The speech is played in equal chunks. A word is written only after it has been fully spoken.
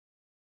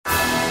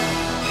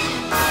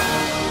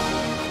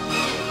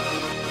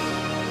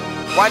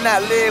Why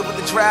not live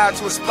with the drive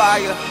to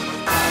aspire?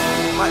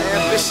 My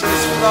ambition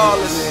is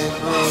flawless.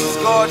 It's as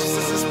gorgeous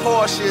as this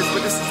Porsche is,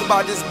 but this is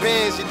about this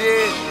Benz, you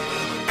did?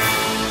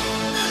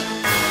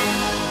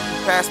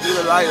 Pass me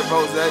the lighter,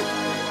 Rose.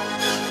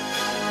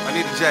 I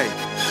need a J.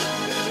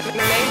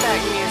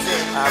 Maybach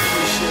music. I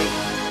appreciate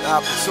the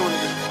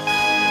opportunity.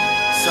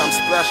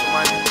 Something special,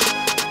 man.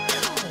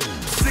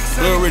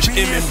 Lil Rich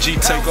MMG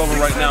take over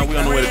right now. We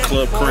on the way to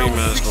Club Cream,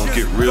 man. It's gonna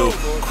get real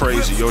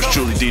crazy. Yours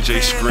truly,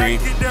 DJ Scream.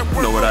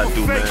 You know what I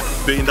do, man.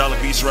 $1 billion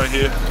beats right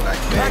here. Like,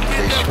 man,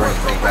 DJ Scream,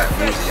 Maybach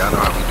music. Y'all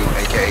know how we do.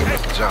 AKA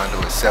Mr. John do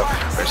himself.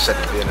 Ready to shut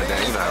the building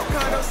down. You know how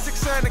we do.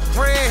 600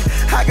 grand.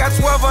 I got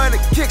 1,200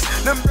 kicks.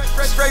 Them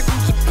straight from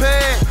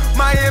Japan.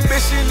 My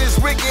ambition is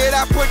wicked.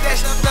 I put that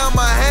shit on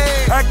my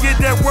hand. I get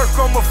that work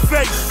on my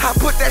face. I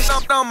put that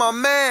shit on my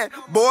man.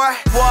 Boy,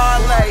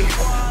 Wale.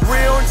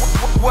 Real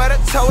what a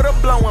total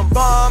blowing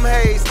bomb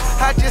haze.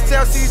 I just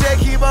tell CJ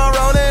keep on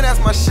rolling, that's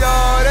my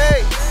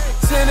shorty.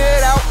 Send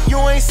it out, you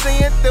ain't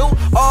seeing through.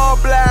 All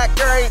black,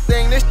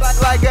 everything, this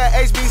like a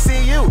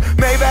HBCU.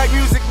 Maybach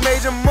music,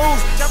 major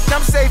moves,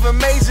 I'm saving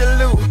major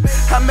loot.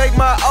 I make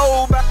my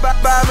old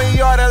buy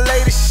me all the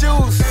latest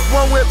shoes.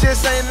 One whip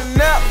just ain't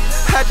enough,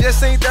 I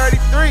just ain't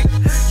 33.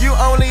 You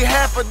only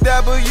half a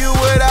W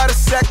without a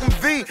second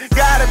V.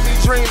 Gotta be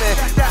dreaming,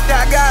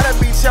 I gotta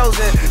be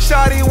chosen.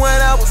 Shawty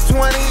when I was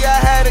 20, I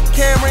had a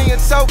Camry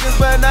and tokens,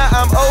 but now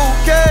I'm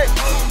okay.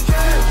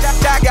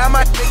 I got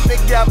my dick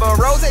together.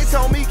 Rose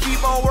told me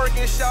keep on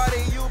working,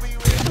 shawty, you be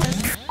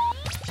rich.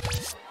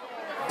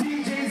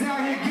 DJs out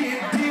here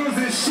getting deals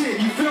and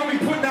shit. You feel me?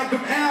 Putting out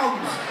them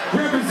albums,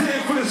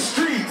 representing for the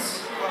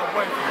streets.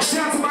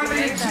 Shout to my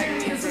nigga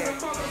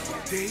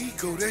There you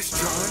go, that's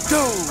John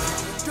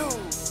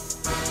Doe.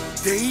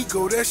 There you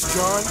go, that's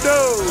John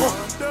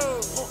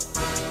Doe.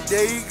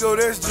 There you go,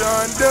 that's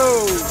John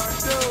Doe.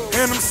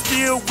 and I'm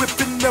still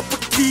whipping up a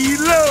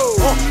kilo.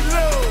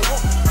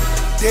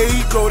 There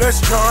you go,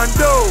 that's John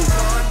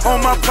Doe.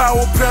 On my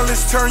power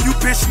pellets, turn you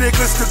bitch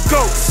niggas to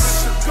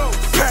ghosts.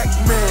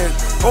 Pac-Man,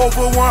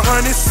 over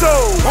 100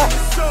 sold.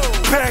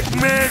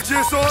 Pac-Man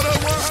just order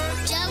one.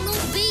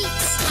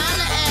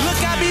 Look,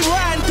 I be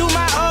riding through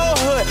my old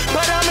hood,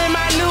 but I'm in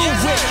my new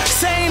whip.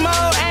 Same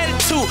old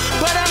attitude,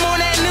 but I'm on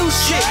that new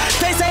shit.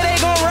 They say they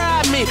gon'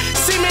 ride me,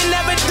 see me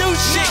never do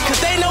shit, cause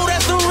they know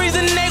that's the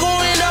reason they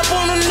gon' end up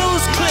on the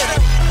news clip.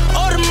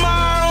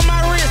 Audemars on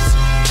my wrist,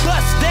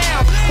 bust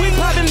down. We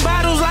popping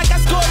bottles like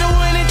I scored a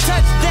winning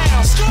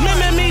touchdown.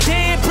 Remember me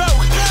dead broke,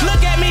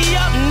 look at me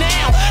up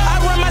now. I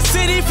run my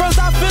city from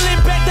South Philly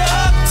back to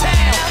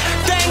Uptown.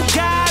 Thank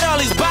God all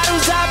these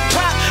bottles I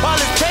pop, all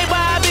this paper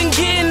I've been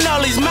getting,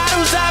 all these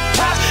models I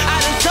pop. I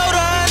done sold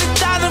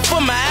 100,000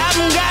 for my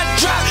album got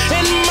dropped,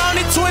 and I'm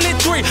only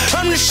 23.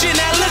 I'm the shit,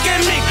 now look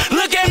at me.